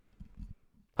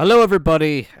Hello,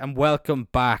 everybody, and welcome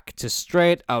back to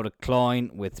Straight Outta Cloyne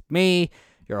with me,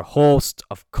 your host,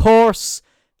 of course,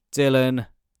 Dylan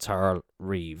Turl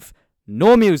Reeve.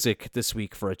 No music this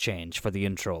week for a change for the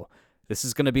intro. This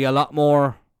is going to be a lot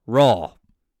more raw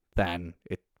than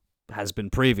it has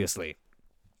been previously.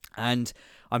 And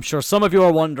I'm sure some of you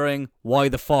are wondering why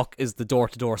the fuck is the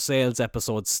door-to-door sales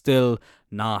episode still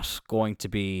not going to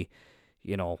be,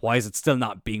 why is it still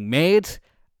not being made?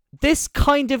 This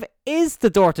kind of is the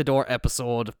door-to-door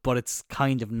episode, but it's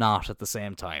kind of not at the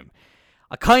same time.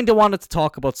 I kind of wanted to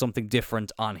talk about something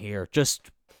different on here,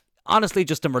 honestly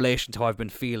just in relation to how I've been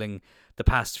feeling the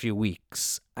past few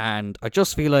weeks. And I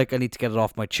just feel like I need to get it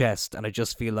off my chest, and I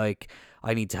just feel like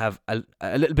I need to have a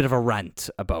little bit of a rant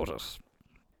about it.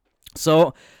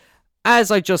 So,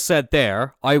 as I just said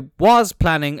there, I was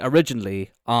planning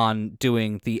originally on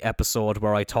doing the episode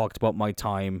where I talked about my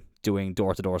time doing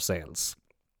door-to-door sales.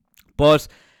 But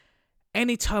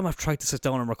anytime I've tried to sit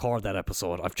down and record that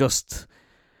episode,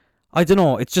 I don't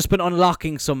know, it's just been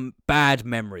unlocking some bad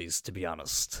memories, to be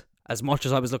honest. As much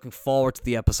as I was looking forward to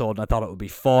the episode and I thought it would be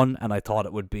fun and I thought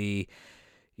it would be,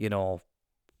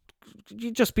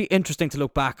 just be interesting to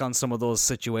look back on some of those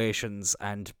situations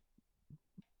and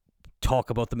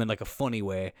talk about them in like a funny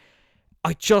way,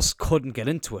 I just couldn't get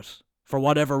into it. For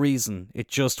whatever reason, it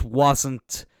just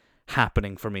wasn't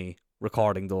happening for me.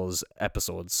 Recording those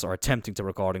episodes, or attempting to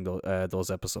recording those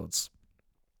episodes.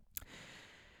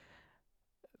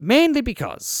 Mainly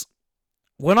because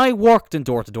when I worked in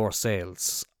door-to-door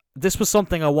sales, this was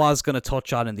something I was going to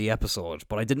touch on in the episode,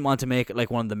 but I didn't want to make it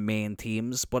like one of the main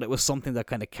themes, but it was something that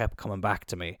kind of kept coming back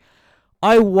to me.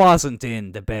 I wasn't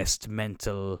in the best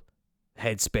mental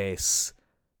headspace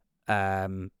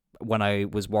when I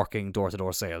was working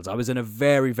door-to-door sales. I was in a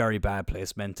very, very bad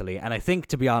place mentally, and I think,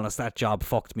 to be honest, that job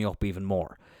fucked me up even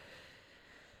more.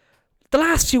 The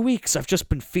last few weeks, I've just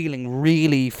been feeling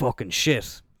really fucking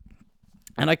shit,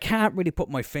 and I can't really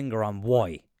put my finger on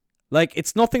why. Like,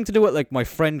 it's nothing to do with, like, my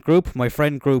friend group. My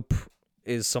friend group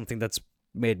is something that's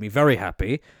made me very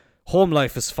happy. Home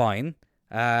life is fine.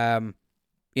 I'm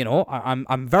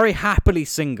very happily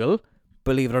single,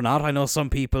 believe it or not. I know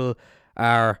some people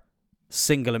are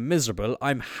single and miserable.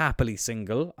 I'm happily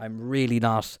single. I'm really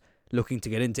not looking to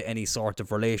get into any sort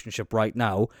of relationship right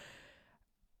now.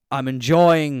 I'm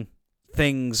enjoying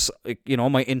things,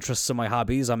 my interests and my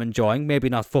hobbies. I'm enjoying, maybe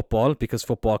not football, because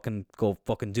football can go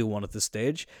fucking do one at this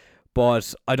stage,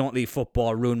 but I don't leave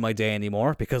football ruin my day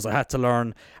anymore, because I had to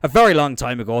learn a very long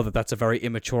time ago that that's a very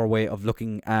immature way of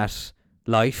looking at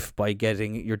life, by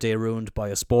getting your day ruined by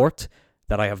a sport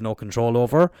that I have no control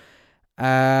over.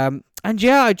 And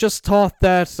yeah, I just thought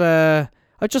that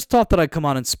I'd come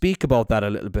on and speak about that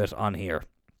a little bit on here.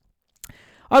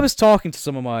 I was talking to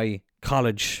some of my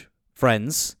college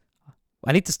friends.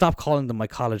 I need to stop calling them my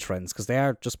college friends, because they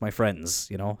are just my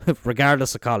friends,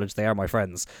 Regardless of college, they are my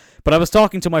friends. But I was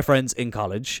talking to my friends in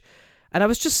college, and I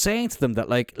was just saying to them that,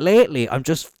 like, lately, I'm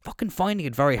just fucking finding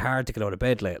it very hard to get out of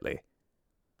bed lately.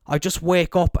 I just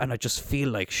wake up and I just feel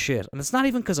like shit. And it's not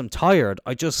even because I'm tired.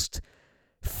 I just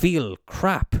feel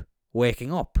crap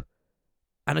waking up,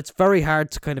 and it's very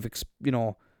hard to kind of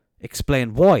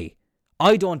explain why.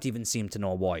 I don't even seem to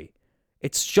know why.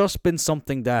 It's just been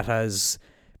something that has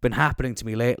been happening to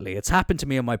me lately. It's happened to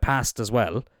me in my past as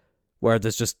well, where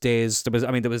there's just days,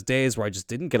 there was days where I just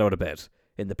didn't get out of bed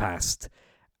in the past,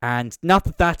 and not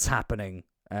that that's happening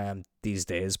these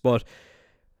days, but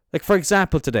like, for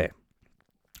example, today,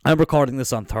 I'm recording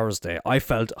this on Thursday. I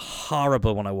felt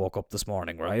horrible when I woke up this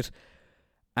morning, right?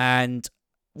 And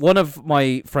one of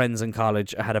my friends in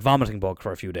college had a vomiting bug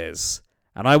for a few days.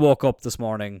 And I woke up this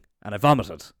morning and I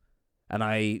vomited. And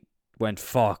I went,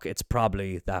 fuck, it's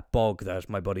probably that bug that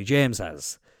my buddy James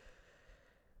has.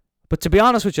 But to be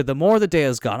honest with you, the more the day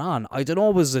has gone on, I don't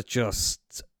know, was it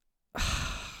just...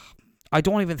 I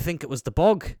don't even think it was the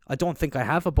bug. I don't think I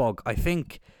have a bug. I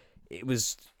think it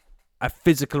was a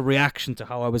physical reaction to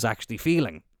how I was actually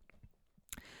feeling.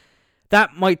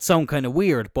 That might sound kind of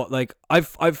weird, but like,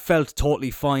 I've felt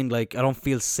totally fine. Like, I don't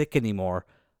feel sick anymore.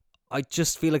 I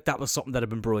just feel like that was something that had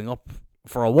been brewing up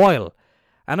for a while.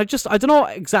 And I don't know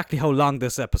exactly how long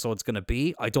this episode's going to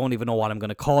be. I don't even know what I'm going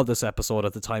to call this episode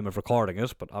at the time of recording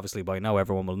it, but obviously by now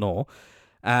everyone will know.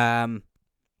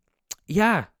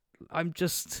 Yeah, I'm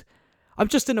just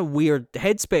in a weird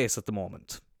headspace at the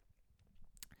moment.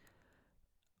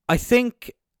 I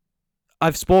think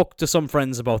I've spoke to some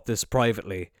friends about this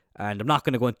privately, and I'm not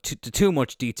going to go into too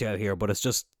much detail here, but it's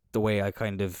just the way I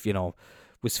kind of,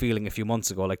 was feeling a few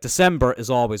months ago. Like, December is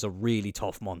always a really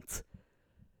tough month.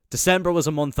 December was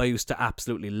a month I used to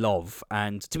absolutely love,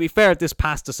 and to be fair, this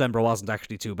past December wasn't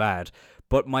actually too bad,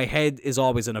 but my head is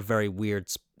always in a very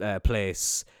weird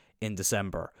place in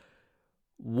December.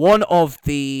 One of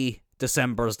the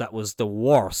Decembers that was the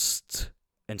worst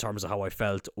in terms of how I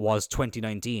felt was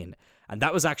 2019, and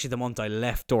that was actually the month I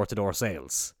left door-to-door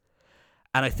sales.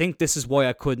 And I think this is why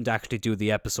I couldn't actually do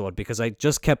the episode, because I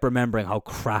just kept remembering how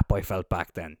crap I felt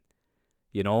back then,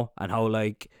 you know, and how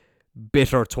like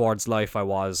bitter towards life I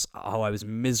was, how I was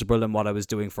miserable in what I was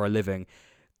doing for a living.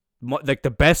 Like the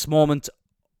best moment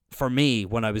for me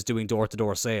when I was doing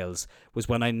door-to-door sales was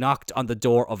when I knocked on the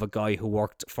door of a guy who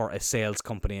worked for a sales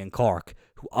company in Cork,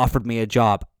 who offered me a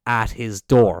job at his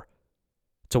door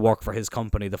to work for his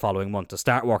company the following month, to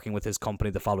start working with his company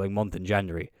the following month in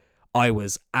January. I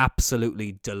was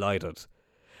absolutely delighted.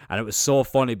 And it was so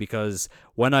funny because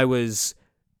when I was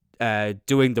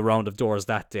doing the round of doors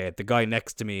that day, the guy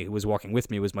next to me who was working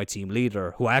with me was my team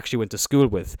leader, who I actually went to school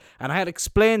with, and I had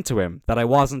explained to him that I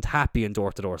wasn't happy in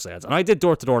door-to-door sales. And I did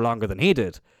door-to-door longer than he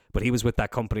did, but he was with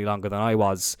that company longer than I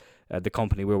was. The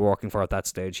company we were working for at that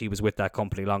stage, he was with that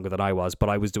company longer than I was, but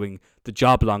I was doing the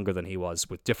job longer than he was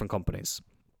with different companies.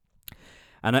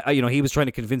 And he was trying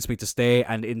to convince me to stay.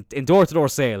 And in door-to-door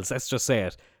sales, let's just say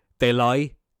it, they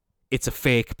lie. It's a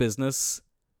fake business.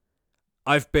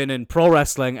 I've been in pro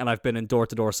wrestling and I've been in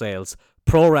door-to-door sales.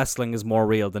 Pro wrestling is more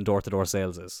real than door-to-door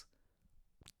sales is.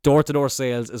 Door-to-door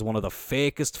sales is one of the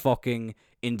fakest fucking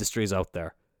industries out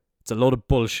there. It's a load of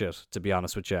bullshit, to be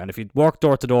honest with you. And if you work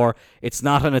door-to-door, it's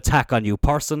not an attack on you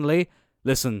personally.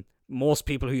 Listen, most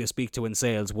people who you speak to in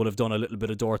sales would have done a little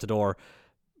bit of door-to-door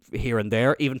here and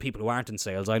there. Even people who aren't in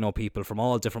sales. I know people from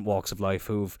all different walks of life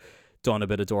who've done a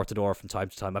bit of door-to-door from time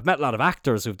to time. I've met a lot of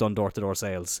actors who've done door-to-door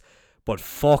sales. But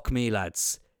fuck me,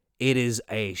 lads. It is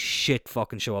a shit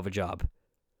fucking show of a job.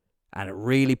 And it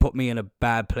really put me in a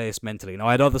bad place mentally. Now,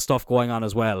 I had other stuff going on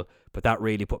as well, but that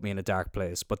really put me in a dark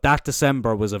place. But that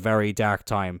December was a very dark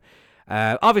time.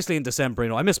 Obviously, in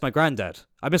December, I miss my granddad.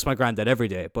 I miss my granddad every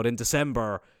day. But in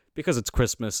December, because it's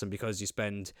Christmas and because you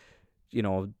spend,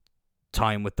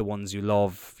 time with the ones you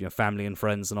love, family and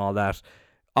friends and all that,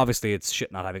 obviously it's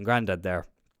shit not having granddad there.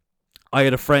 I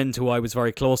had a friend who I was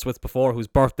very close with before, whose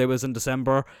birthday was in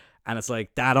December, and it's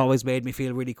like, that always made me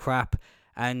feel really crap.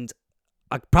 And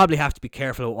I probably have to be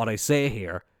careful with what I say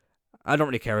here. I don't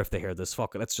really care if they hear this,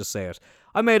 fuck it, let's just say it.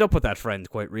 I made up with that friend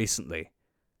quite recently,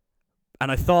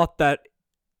 and I thought that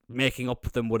making up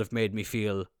with them would have made me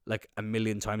feel like a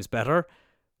million times better,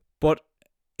 but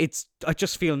I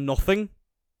just feel nothing.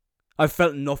 I've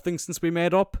felt nothing since we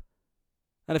made up.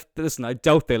 And I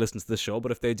doubt they listen to this show,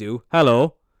 but if they do,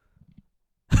 hello.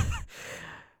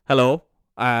 Hello.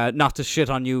 Not to shit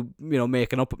on you,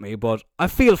 making up with me, but I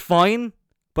feel fine,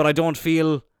 but I don't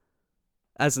feel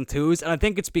as enthused. And I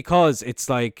think it's because it's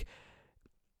like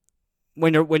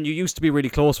when you used to be really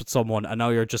close with someone and now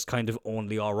you're just kind of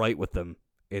only all right with them.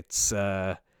 It's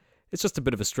just a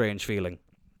bit of a strange feeling.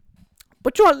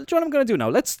 But do you know what I'm going to do now?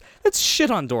 Let's shit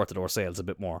on door-to-door sales a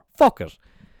bit more. Fuck it.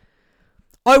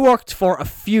 I worked for a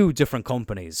few different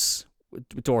companies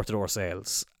with door-to-door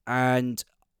sales, and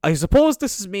I suppose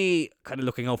this is me kind of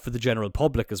looking out for the general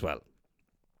public as well.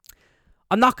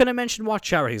 I'm not going to mention what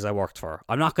charities I worked for.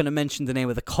 I'm not going to mention the name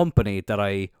of the company that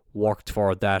I worked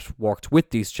for that worked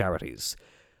with these charities.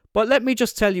 But let me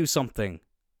just tell you something.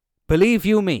 Believe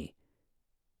you me,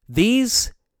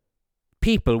 these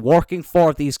people working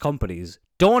for these companies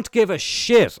don't give a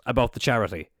shit about the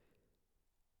charity.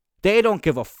 They don't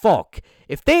give a fuck.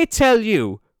 If they tell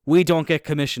you we don't get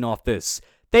commission off this,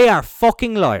 they are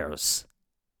fucking liars.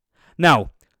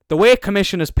 Now, the way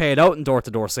commission is paid out in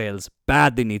door-to-door sales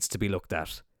badly needs to be looked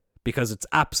at, because it's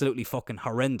absolutely fucking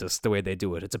horrendous the way they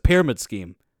do it. It's a pyramid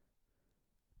scheme.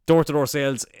 Door-to-door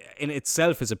sales in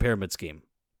itself is a pyramid scheme.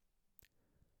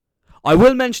 I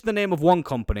will mention the name of one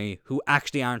company who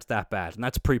actually aren't that bad, and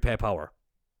that's Prepay Power.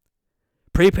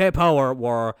 Prepay Power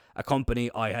were a company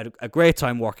I had a great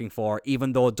time working for,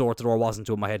 even though door-to-door wasn't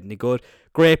doing my head any good.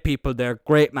 Great people there,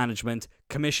 great management,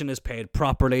 commission is paid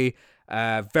properly,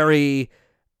 very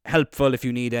helpful if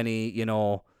you need any,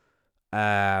 help.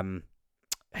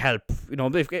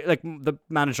 Like the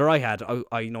manager I had,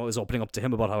 I was opening up to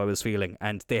him about how I was feeling,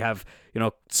 and they have,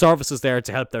 services there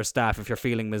to help their staff if you're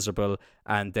feeling miserable,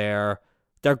 and they're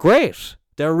great.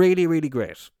 They're really, really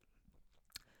great.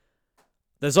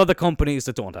 There's other companies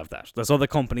that don't have that. There's other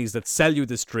companies that sell you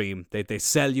this dream. They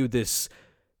sell you this,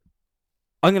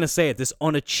 I'm going to say it, this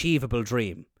unachievable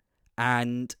dream.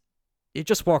 And you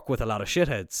just work with a lot of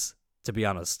shitheads, to be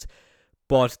honest.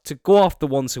 But to go off the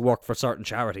ones who work for certain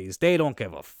charities, they don't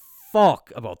give a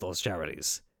fuck about those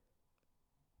charities.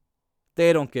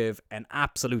 They don't give an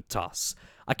absolute toss.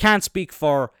 I can't speak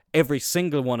for every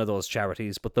single one of those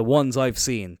charities, but the ones I've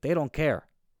seen, they don't care.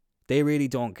 They really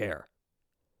don't care.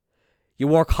 You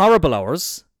work horrible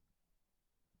hours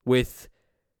with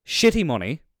shitty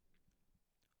money,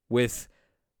 with,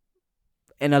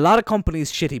 in a lot of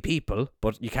companies, shitty people,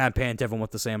 but you can't paint everyone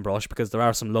with the same brush because there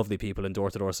are some lovely people in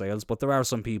door-to-door sales, but there are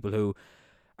some people who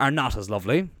are not as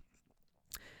lovely.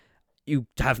 You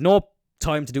have no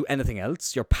time to do anything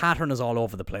else. Your pattern is all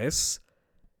over the place.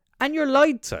 And you're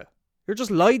lied to. You're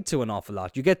just lied to an awful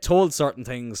lot. You get told certain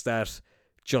things that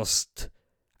just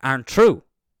aren't true.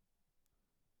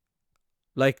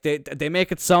 Like, they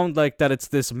make it sound like that it's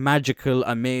this magical,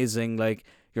 amazing, like,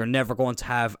 you're never going to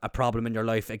have a problem in your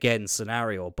life again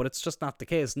scenario. But it's just not the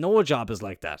case. No job is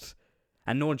like that.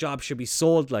 And no job should be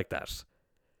sold like that.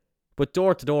 But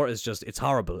door-to-door is just, it's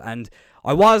horrible. And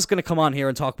I was going to come on here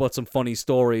and talk about some funny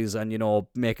stories and, you know,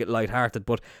 make it lighthearted.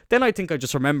 But then I think I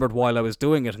just remembered while I was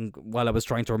doing it and while I was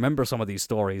trying to remember some of these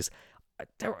stories,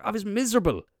 I was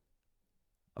miserable.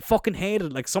 I fucking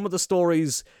hated, like, some of the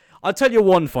stories. I'll tell you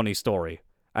one funny story.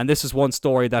 And this is one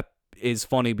story that is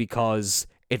funny because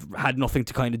it had nothing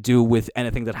to kind of do with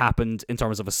anything that happened in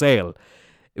terms of a sale.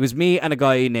 It was me and a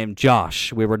guy named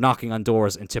Josh. We were knocking on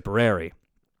doors in Tipperary.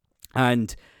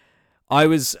 And I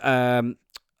was at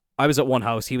one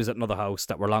house, he was at another house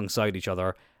that were alongside each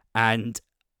other, and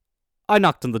I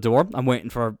knocked on the door. I'm waiting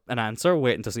for an answer,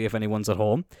 waiting to see if anyone's at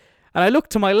home. And I look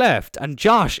to my left, and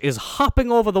Josh is hopping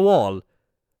over the wall,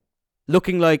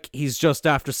 looking like he's just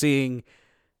after seeing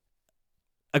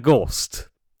a ghost.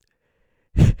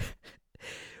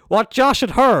 What Josh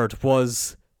had heard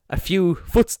was a few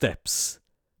footsteps,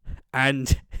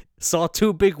 and saw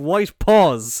two big white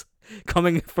paws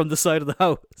coming from the side of the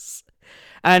house,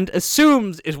 and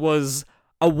assumed it was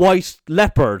a white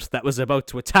leopard that was about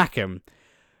to attack him,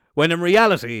 when in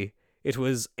reality it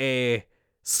was a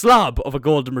slob of a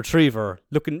golden retriever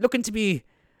looking to be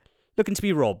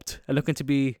rubbed and looking to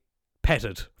be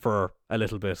petted for a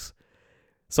little bit.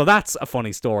 So that's a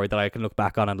funny story that I can look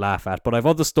back on and laugh at. But I've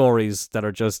other stories that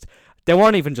are just, they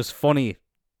weren't even just funny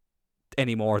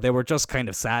anymore. They were just kind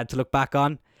of sad to look back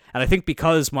on. And I think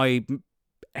because my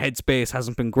headspace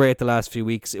hasn't been great the last few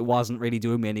weeks, it wasn't really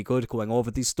doing me any good going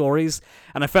over these stories.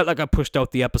 And I felt like I pushed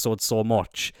out the episode so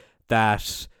much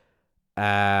that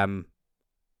I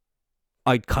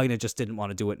kind of just didn't want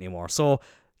to do it anymore. So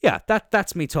yeah,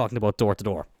 that's me talking about door to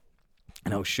door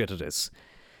and how shit it is.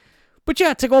 But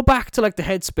yeah, to go back to like the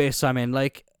headspace I'm in,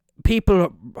 like,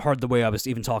 people heard the way I was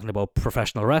even talking about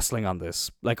professional wrestling on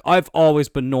this. Like, I've always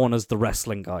been known as the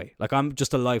wrestling guy. Like, I'm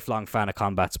just a lifelong fan of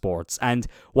combat sports. And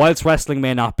whilst wrestling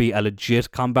may not be a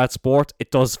legit combat sport,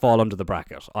 it does fall under the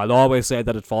bracket. I'll always say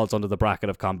that it falls under the bracket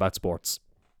of combat sports,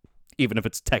 even if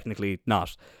it's technically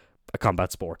not a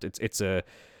combat sport. It's a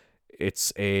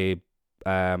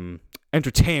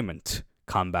entertainment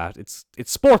combat. It's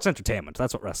sports entertainment.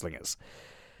 That's what wrestling is.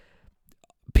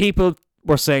 People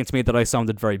were saying to me that I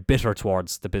sounded very bitter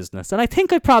towards the business, and I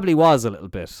think I probably was a little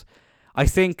bit. I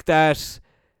think that,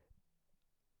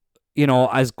 you know,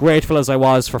 as grateful as I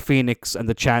was for Phoenix and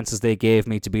the chances they gave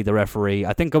me to be the referee,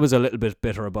 I think I was a little bit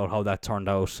bitter about how that turned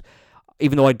out,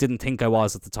 even though I didn't think I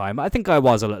was at the time. I think I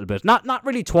was a little bit. Not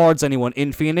really towards anyone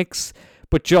in Phoenix,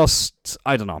 but just,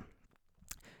 I don't know.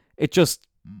 It just,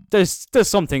 there's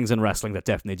some things in wrestling that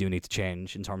definitely do need to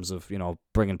change in terms of, you know,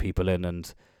 bringing people in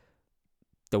and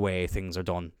the way things are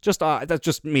done. Just that's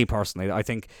just me personally. I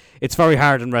think it's very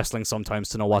hard in wrestling sometimes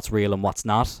to know what's real and what's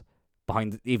not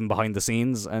behind the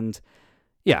scenes. And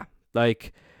yeah,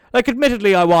 like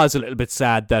admittedly, I was a little bit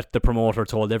sad that the promoter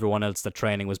told everyone else that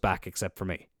training was back except for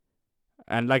me.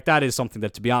 And like, that is something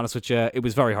that, to be honest with you, it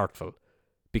was very hurtful,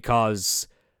 because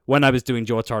when I was doing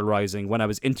Joe Turtle Rising, when I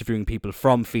was interviewing people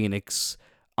from Phoenix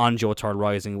on Joe Turtle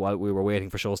Rising while we were waiting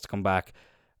for shows to come back,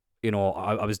 you know,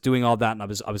 I was doing all that, and I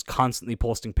was constantly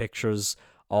posting pictures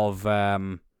of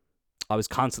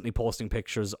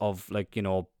like, you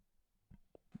know,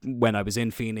 when I was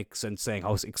in Phoenix and saying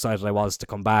how excited I was to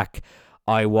come back.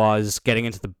 I was getting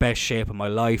into the best shape of my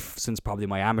life since probably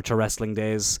my amateur wrestling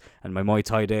days and my Muay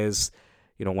Thai days,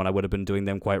 you know, when I would have been doing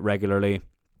them quite regularly.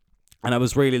 And I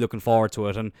was really looking forward to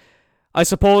it. And I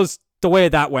suppose the way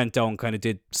that went down kind of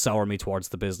did sour me towards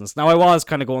the business. Now, I was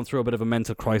kind of going through a bit of a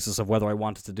mental crisis of whether I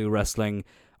wanted to do wrestling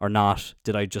or not.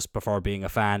 Did I just prefer being a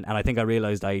fan? And I think I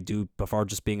realized I do prefer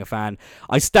just being a fan.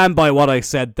 I stand by what I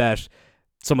said, that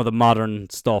some of the modern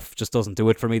stuff just doesn't do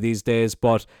it for me these days,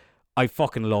 but I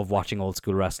fucking love watching old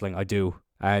school wrestling. I do.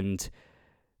 And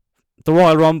the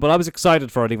Royal Rumble, I was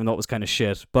excited for it, even though it was kind of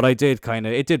shit. But it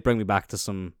did bring me back to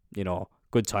some, you know,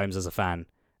 good times as a fan.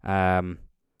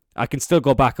 I can still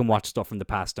go back and watch stuff from the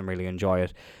past and really enjoy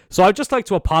it. So I'd just like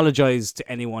to apologize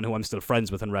to anyone who I'm still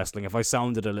friends with in wrestling if I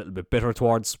sounded a little bit bitter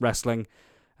towards wrestling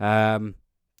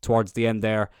towards the end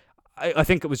there. I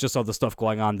think it was just all the stuff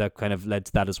going on that kind of led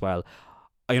to that as well.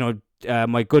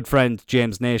 My good friend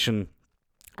James Nation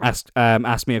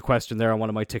asked me a question there on one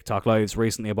of my TikTok lives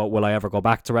recently about will I ever go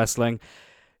back to wrestling.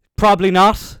 Probably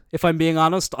not, if I'm being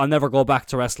honest. I'll never go back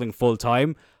to wrestling full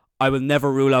time. I will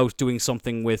never rule out doing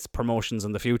something with promotions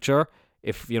in the future.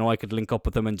 If, I could link up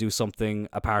with them and do something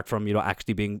apart from,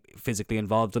 actually being physically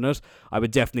involved in it, I would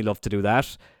definitely love to do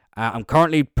that. I'm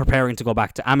currently preparing to go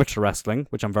back to amateur wrestling,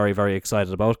 which I'm very, very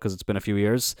excited about because it's been a few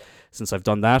years since I've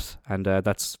done that, and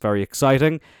that's very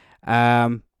exciting.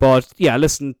 But yeah,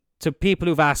 listen, to people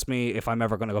who've asked me if I'm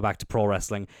ever going to go back to pro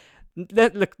wrestling,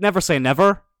 look, never say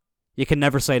never. You can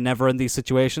never say never in these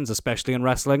situations, especially in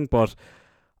wrestling, but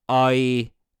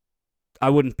I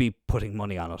wouldn't be putting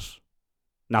money on it.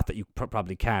 Not that you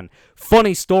probably can.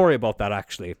 Funny story about that,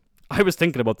 actually. I was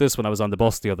thinking about this when I was on the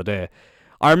bus the other day.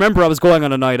 I remember I was going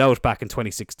on a night out back in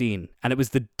 2016, and it was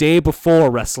the day before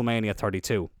WrestleMania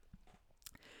 32.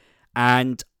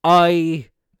 And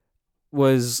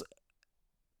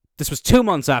this was 2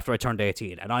 months after I turned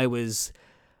 18, and I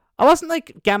wasn't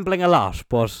like gambling a lot,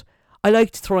 but I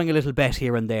liked throwing a little bet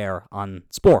here and there on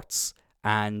sports.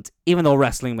 And even though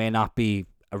wrestling may not be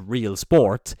a real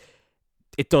sport,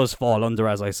 it does fall under,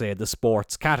 as I say, the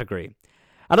sports category.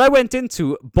 And I went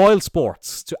into Boyle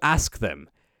Sports to ask them,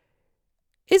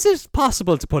 is it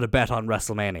possible to put a bet on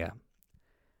WrestleMania?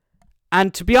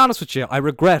 And to be honest with you, I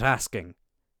regret asking.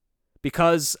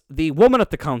 Because the woman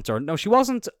at the counter, no, she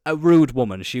wasn't a rude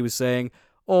woman. She was saying,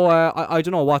 I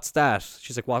don't know, what's that?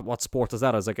 She's like, what sport is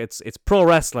that? I was like, it's pro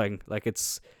wrestling. Like,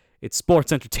 it's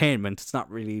sports entertainment. It's not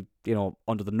really,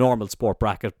 under the normal sport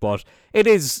bracket, but it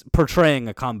is portraying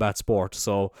a combat sport.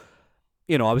 So,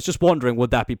 I was just wondering,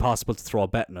 would that be possible to throw a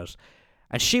bet in it?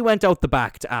 And she went out the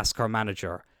back to ask her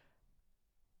manager.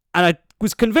 And I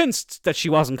was convinced that she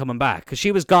wasn't coming back because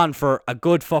she was gone for a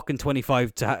good fucking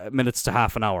 25 minutes to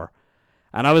half an hour.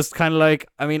 And I was kind of like,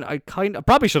 I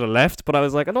probably should have left, but I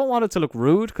was like, I don't want it to look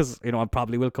rude because, I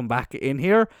probably will come back in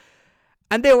here.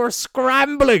 And they were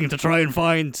scrambling to try and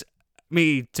find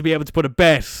me to be able to put a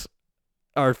bet,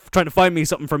 or trying to find me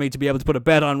something for me to be able to put a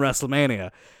bet on WrestleMania.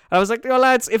 And I was like,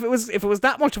 lads, if it was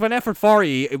that much of an effort for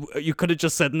you, you could have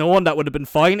just said no, and that would have been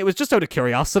fine. It was just out of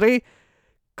curiosity,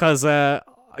 because I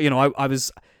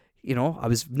was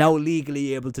now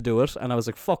legally able to do it, and I was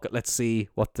like, fuck it, let's see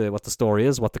what the story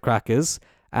is, what the crack is,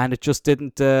 and it just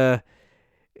didn't go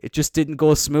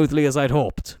as smoothly as I'd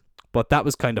hoped. But that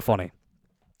was kind of funny.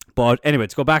 But anyway,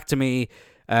 to go back to me,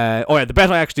 the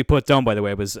bet I actually put down, by the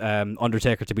way, was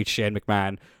Undertaker to beat Shane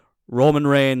McMahon, Roman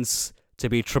Reigns to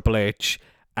beat Triple H,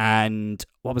 and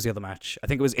what was the other match? I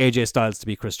think it was AJ Styles to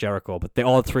beat Chris Jericho, but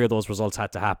all three of those results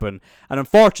had to happen. And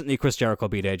unfortunately, Chris Jericho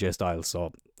beat AJ Styles,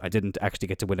 so I didn't actually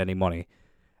get to win any money.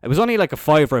 It was only like a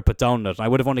 $5 I put down it, and I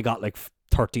would have only got like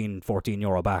 13, 14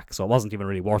 euro back, so it wasn't even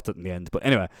really worth it in the end. But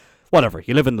anyway, whatever.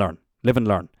 You live and learn. Live and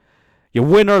learn. You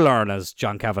win or learn, as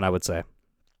John Kavanagh would say.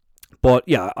 But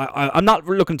yeah, I'm not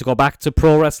looking to go back to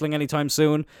pro wrestling anytime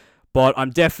soon, but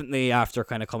I'm definitely after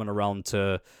kind of coming around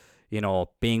to,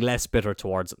 being less bitter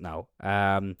towards it now.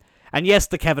 And yes,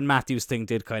 the Kevin Matthews thing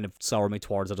did kind of sour me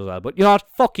towards it as well. But you know what?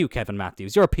 Fuck you, Kevin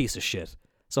Matthews. You're a piece of shit.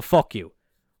 So fuck you.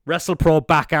 WrestlePro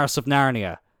back arse of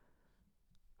Narnia.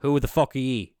 Who the fuck are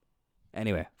ye?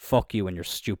 Anyway, fuck you and your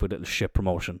stupid little shit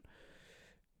promotion.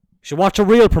 You should watch a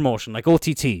real promotion like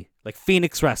OTT, like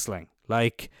Phoenix Wrestling,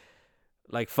 like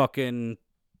fucking,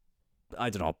 I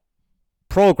don't know,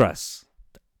 Progress,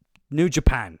 New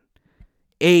Japan,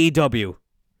 AEW,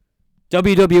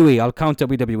 WWE. I'll count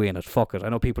WWE in it. Fuck it. I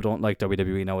know people don't like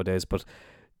WWE nowadays, but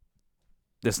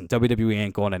listen, WWE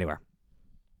ain't going anywhere.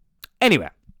 Anyway,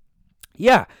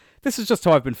 yeah, this is just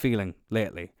how I've been feeling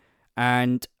lately.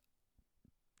 And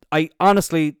I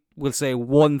honestly will say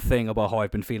one thing about how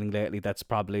I've been feeling lately that's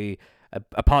probably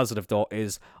a positive, though,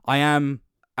 is I am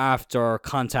after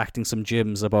contacting some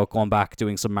gyms about going back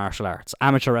doing some martial arts.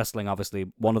 Amateur wrestling,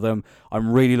 obviously, one of them.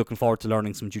 I'm really looking forward to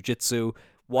learning some jiu-jitsu.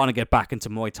 Want to get back into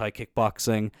Muay Thai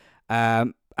kickboxing.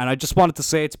 And I just wanted to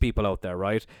say to people out there,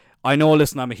 right? I know,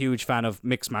 listen, I'm a huge fan of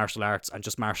mixed martial arts and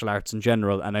just martial arts in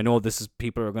general. And I know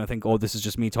people are going to think, oh, this is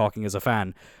just me talking as a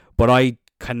fan. But I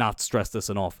cannot stress this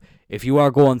enough. If you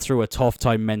are going through a tough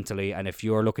time mentally, and if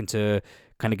you're looking to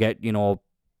kind of get,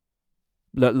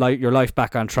 like your life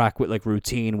back on track with like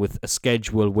routine, with a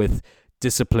schedule, with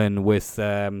discipline, with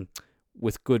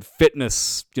good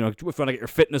fitness, if you want to get your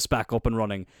fitness back up and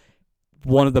running,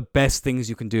 one of the best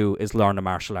things you can do is learn a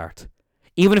martial art.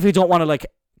 Even if you don't want to like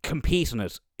compete in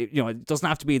it. It doesn't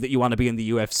have to be that you want to be in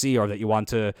the UFC or that you want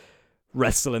to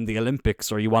wrestle in the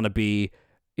Olympics or you want to be,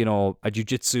 a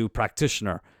jiu-jitsu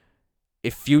practitioner.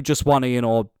 If you just want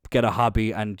to, get a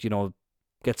hobby and,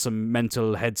 get some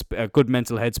good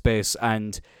mental headspace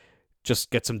and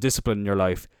just get some discipline in your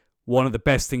life, one of the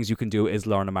best things you can do is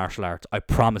learn a martial art. I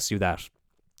promise you that.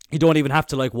 You don't even have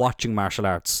to like watching martial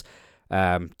arts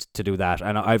to do that.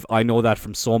 And I know that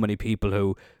from so many people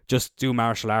who just do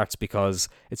martial arts because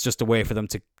it's just a way for them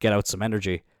to get out some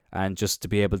energy and just to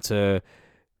be able to,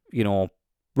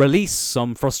 release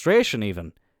some frustration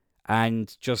even,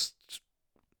 and just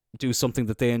do something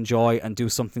that they enjoy and do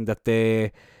something that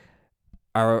they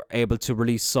are able to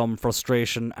release some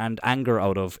frustration and anger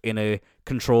out of in a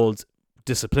controlled,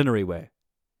 disciplinary way.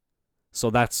 So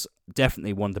that's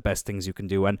definitely one of the best things you can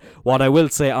do. And what I will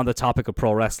say on the topic of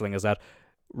pro wrestling is that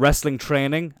wrestling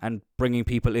training and bringing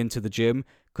people into the gym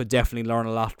could definitely learn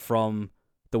a lot from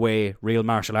the way real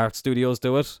martial arts studios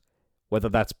do it, whether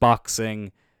that's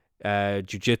boxing,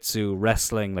 jiu-jitsu,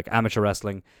 wrestling, like amateur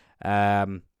wrestling,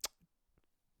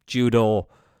 judo,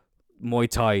 Muay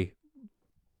Thai.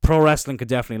 Pro wrestling could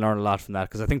definitely learn a lot from that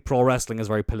because I think pro wrestling is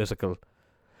very political.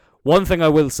 One thing I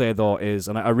will say though is,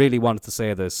 and I really wanted to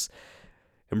say this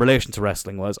in relation to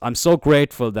wrestling, was I'm so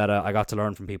grateful that I got to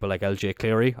learn from people like LJ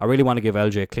Cleary. I really want to give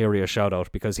LJ Cleary a shout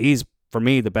out because he's, for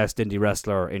me, the best indie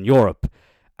wrestler in Europe.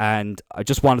 And I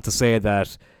just wanted to say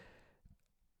that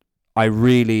I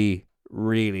really,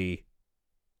 really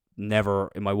never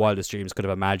in my wildest dreams could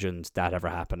have imagined that ever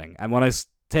happening. And when I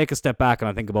take a step back and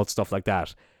I think about stuff like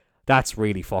that, that's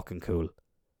really fucking cool.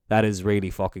 That is really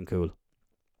fucking cool.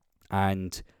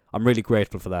 And I'm really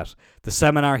grateful for that. The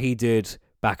seminar he did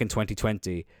back in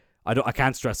 2020, I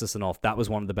can't stress this enough. That was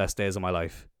one of the best days of my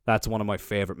life. That's one of my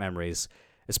favorite memories,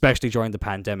 especially during the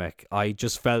pandemic. I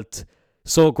just felt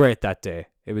so great that day.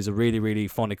 It was a really, really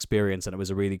fun experience, and it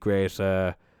was a really great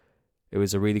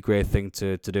thing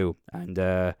to do.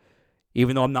 And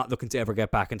even though I'm not looking to ever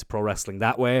get back into pro wrestling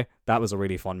that way, that was a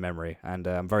really fun memory, and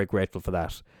I'm very grateful for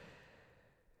that.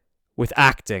 With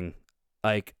acting,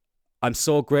 like, I'm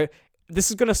so great. This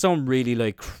is going to sound really,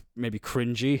 like, maybe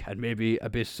cringy and maybe a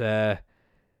bit, I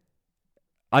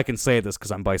can say this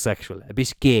because I'm bisexual, a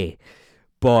bit gay.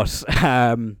 But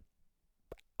I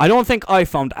don't think I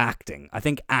found acting. I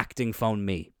think acting found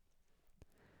me.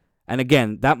 And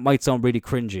again, that might sound really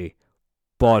cringy,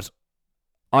 but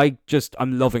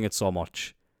I'm loving it so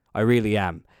much. I really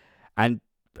am. And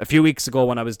a few weeks ago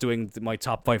when I was doing my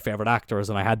top 5 favourite actors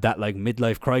and I had that like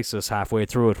midlife crisis halfway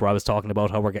through it where I was talking about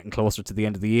how we're getting closer to the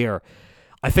end of the year,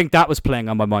 I think that was playing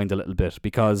on my mind a little bit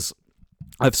because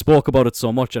I've spoke about it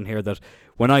so much on here that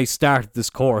when I started this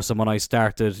course and when I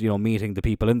started, meeting the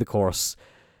people in the course,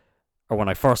 or when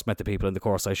I first met the people in the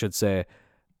course, I should say,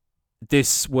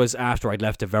 this was after I'd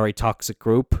left a very toxic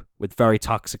group with very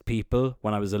toxic people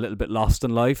when I was a little bit lost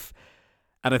in life.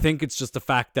 And I think it's just the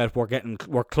fact that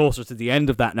we're closer to the end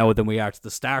of that now than we are to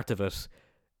the start of it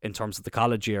in terms of the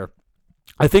college year.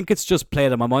 I think it's just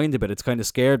played on my mind a bit. It's kind of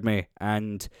scared me,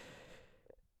 and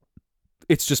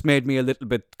it's just made me a little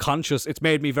bit conscious. It's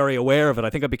made me very aware of it. I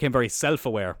think I became very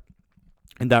self-aware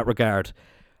in that regard.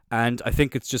 And I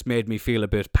think it's just made me feel a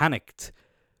bit panicked.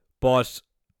 But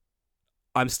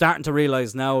I'm starting to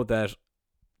realise now that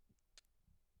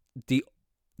the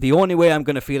only way I'm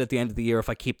going to feel at the end of the year if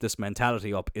I keep this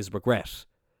mentality up is regret.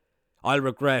 I'll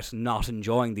regret not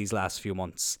enjoying these last few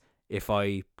months if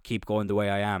I keep going the way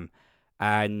I am.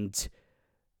 And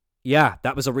yeah,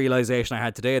 that was a realisation I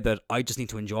had today, that I just need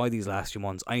to enjoy these last few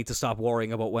months. I need to stop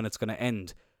worrying about when it's going to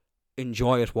end.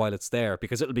 Enjoy it while it's there,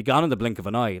 because it'll be gone in the blink of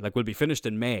an eye. Like, we'll be finished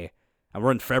in May, and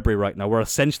we're in February right now. We're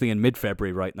essentially in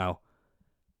mid-February right now.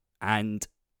 And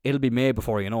it'll be May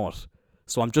before you know it.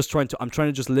 So I'm trying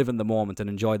to just live in the moment and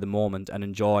enjoy the moment and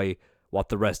enjoy what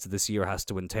the rest of this year has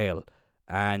to entail.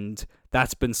 And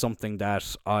that's been something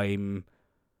that I've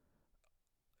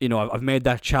made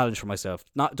that challenge for myself.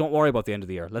 Don't worry about the end of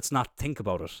the year. Let's not think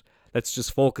about it. Let's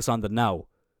just focus on the now.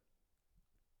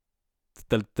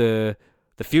 The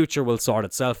future will sort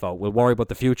itself out. We'll worry about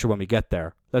the future when we get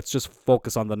there. Let's just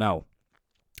focus on the now.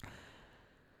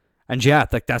 And yeah,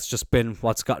 like, that's just been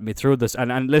what's gotten me through this.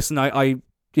 And listen, I've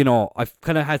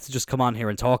kind of had to just come on here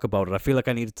and talk about it. I feel like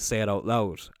I needed to say it out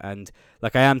loud. And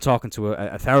like, I am talking to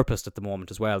a therapist at the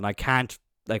moment as well, and I can't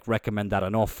like recommend that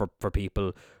enough for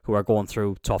people who are going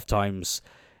through tough times.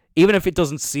 Even if it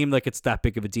doesn't seem like it's that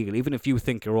big of a deal, even if you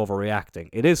think you're overreacting,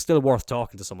 it is still worth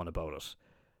talking to someone about it.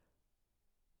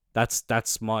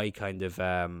 That's my kind of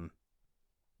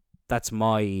that's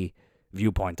my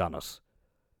viewpoint on it.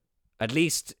 At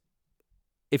least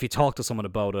if you talk to someone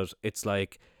about it, it's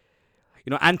like,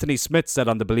 Anthony Smith said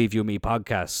on the Believe You Me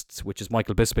podcast, which is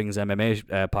Michael Bisping's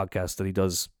MMA podcast that he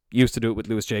does. Used to do it with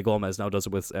Luis J. Gomez, now does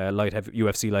it with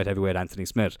UFC light heavyweight Anthony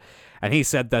Smith. And he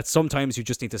said that sometimes you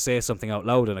just need to say something out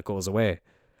loud and it goes away.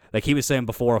 Like he was saying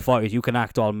before a fight, you can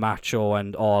act all macho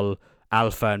and all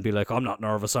alpha and be like, I'm not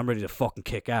nervous, I'm ready to fucking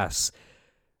kick ass.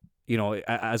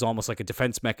 As almost like a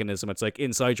defense mechanism. It's like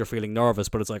inside you're feeling nervous,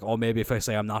 but it's like, oh, maybe if I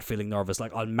say I'm not feeling nervous,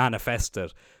 like I'll manifest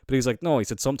it. But he's like, no, he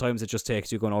said sometimes it just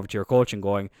takes you going over to your coach and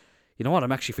going, you know what,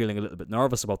 I'm actually feeling a little bit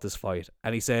nervous about this fight.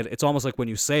 And he said it's almost like when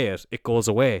you say it, it goes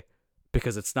away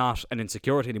because it's not an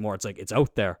insecurity anymore. It's like it's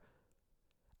out there.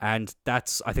 And I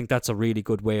think that's a really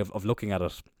good way of looking at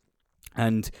it.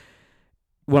 And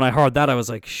when I heard that, I was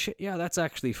like, shit, yeah, that's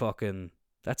actually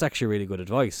really good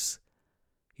advice.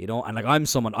 And like I'm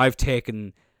someone, I've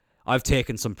taken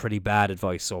some pretty bad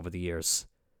advice over the years.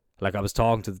 Like I was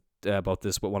talking to about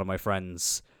this with one of my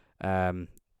friends. I'll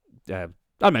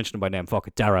mention him by name. Fuck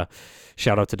it, Dara.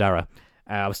 Shout out to Dara.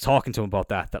 I was talking to him about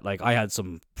that like I had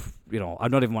some, I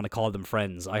don't even want to call them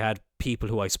friends. I had people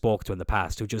who I spoke to in the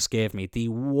past who just gave me the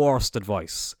worst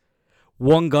advice.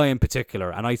 One guy in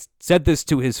particular, and I said this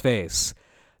to his face,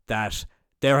 that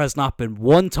there has not been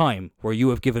one time where you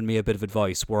have given me a bit of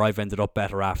advice where I've ended up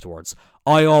better afterwards.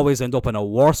 I always end up in a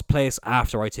worse place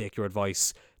after I take your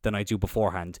advice than I do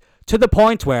beforehand. To the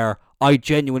point where I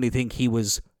genuinely think he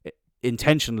was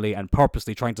intentionally and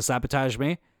purposely trying to sabotage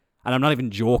me. And I'm not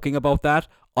even joking about that.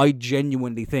 I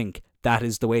genuinely think that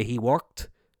is the way he worked.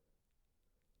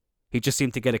 He just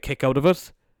seemed to get a kick out of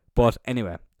it. But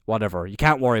anyway, whatever. You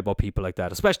can't worry about people like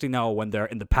that, especially now when they're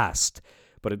in the past.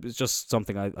 But it was just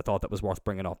something I thought that was worth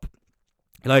bringing up.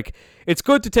 Like, it's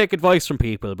good to take advice from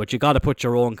people, but you got to put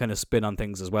your own kind of spin on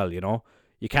things as well,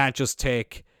 You can't just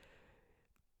take...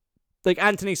 Like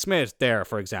Anthony Smith there,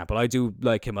 for example. I do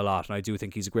like him a lot, and I do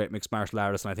think he's a great mixed martial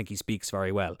artist, and I think he speaks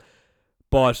very well.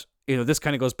 But, this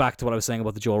kind of goes back to what I was saying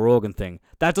about the Joe Rogan thing.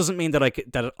 That doesn't mean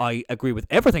that I agree with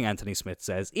everything Anthony Smith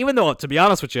says, even though, to be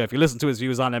honest with you, if you listen to his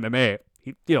views on MMA,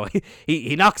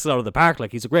 he knocks it out of the park.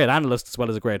 Like, he's a great analyst as well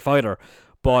as a great fighter.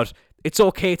 But it's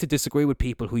okay to disagree with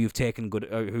people who you've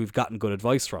who've gotten good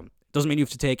advice from. Doesn't mean you have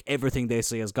to take everything they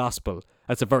say as gospel.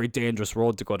 That's a very dangerous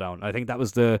road to go down. I think that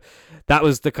was the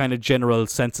kind of general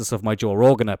census of my Joe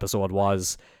Rogan episode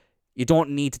was you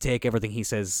don't need to take everything he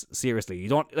says seriously.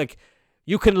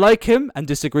 You can like him and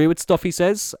disagree with stuff he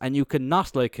says, and you can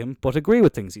not like him but agree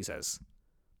with things he says.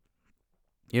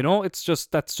 That's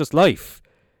just life.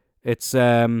 It's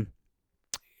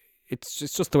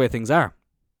just the way things are.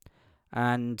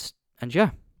 And yeah,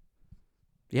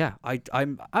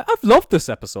 I've loved this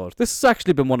episode. This has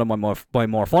actually been one of my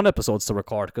more fun episodes to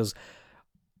record because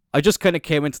I just kind of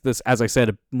came into this, as I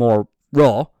said, more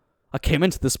raw. I came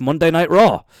into this Monday Night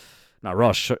Raw. Now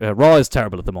Raw is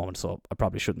terrible at the moment, so I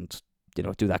probably shouldn't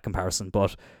do that comparison.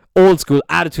 But old school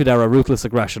Attitude Era, ruthless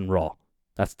aggression Raw.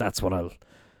 That's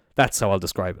how I'll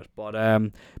describe it.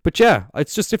 But yeah,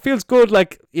 it feels good.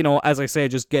 Like as I say,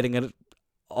 just getting it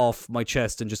off my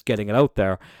chest and just getting it out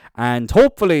there, and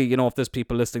hopefully if there's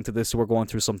people listening to this who are going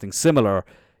through something similar,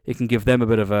 it can give them a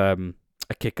bit of a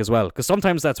kick as well, because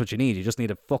sometimes that's what you need. You just need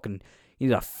to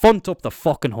funt up the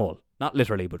fucking hole, not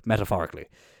literally but metaphorically.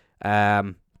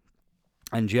 And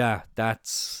yeah,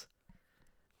 that's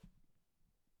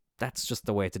just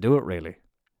the way to do it, really.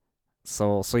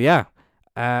 So yeah,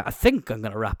 I think I'm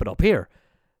gonna wrap it up here.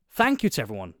 Thank you to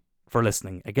everyone for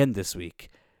listening again this week.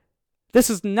 This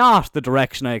is not the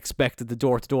direction I expected the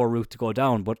door-to-door route to go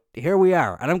down, but here we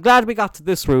are. And I'm glad we got to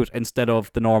this route instead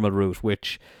of the normal route,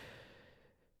 which,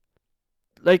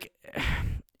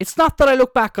 it's not that I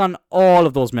look back on all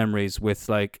of those memories with,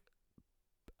 a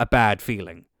bad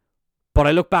feeling. But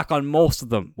I look back on most of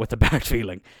them with a bad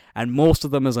feeling. And most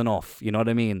of them is enough, you know what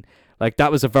I mean?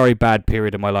 That was a very bad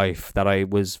period in my life that I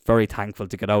was very thankful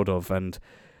to get out of, and...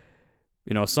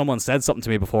 someone said something to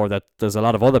me before that there's a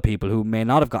lot of other people who may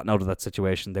not have gotten out of that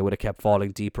situation. They would have kept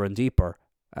falling deeper and deeper,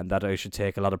 and that I should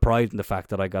take a lot of pride in the fact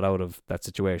that I got out of that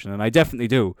situation. And I definitely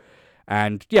do.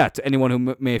 And yeah, to anyone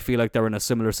who may feel like they're in a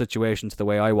similar situation to the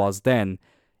way I was then,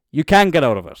 you can get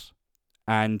out of it.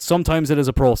 And sometimes it is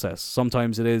a process.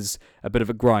 Sometimes it is a bit of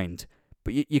a grind.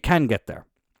 But you can get there.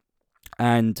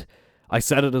 And... I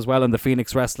said it as well in the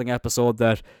Phoenix Wrestling episode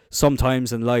that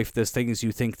sometimes in life there's things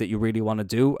you think that you really want to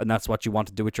do, and that's what you want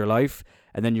to do with your life,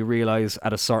 and then you realize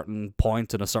at a certain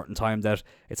point and a certain time that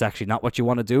it's actually not what you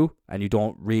want to do, and you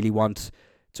don't really want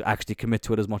to actually commit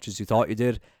to it as much as you thought you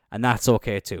did, and that's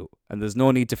okay too. And there's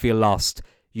no need to feel lost.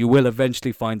 You will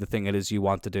eventually find the thing it is you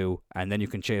want to do, and then you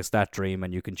can chase that dream,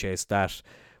 and you can chase that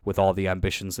with all the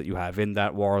ambitions that you have in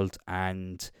that world,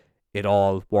 and it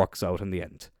all works out in the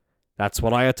end. That's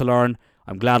what I had to learn.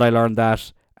 I'm glad I learned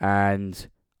that, and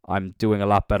I'm doing a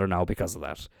lot better now because of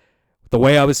that. The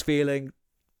way I was feeling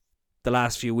the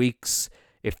last few weeks,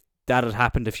 if that had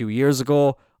happened a few years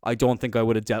ago, I don't think I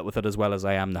would have dealt with it as well as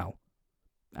I am now.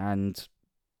 And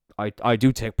I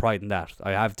do take pride in that.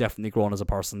 I have definitely grown as a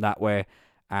person that way,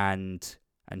 and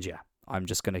yeah, I'm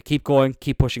just going to keep going,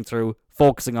 keep pushing through,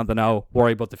 focusing on the now,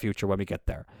 worry about the future when we get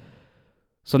there.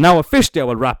 So now officially I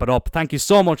will wrap it up. Thank you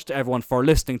so much to everyone for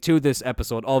listening to this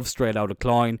episode of Straight Outta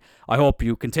Cloyne. I hope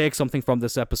you can take something from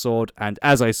this episode, and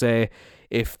as I say,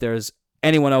 if there's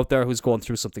anyone out there who's going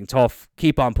through something tough,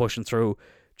 keep on pushing through.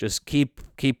 Just keep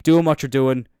doing what you're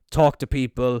doing, talk to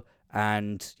people,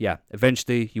 and yeah,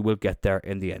 eventually you will get there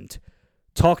in the end.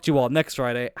 Talk to you all next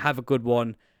Friday. Have a good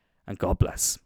one, and God bless.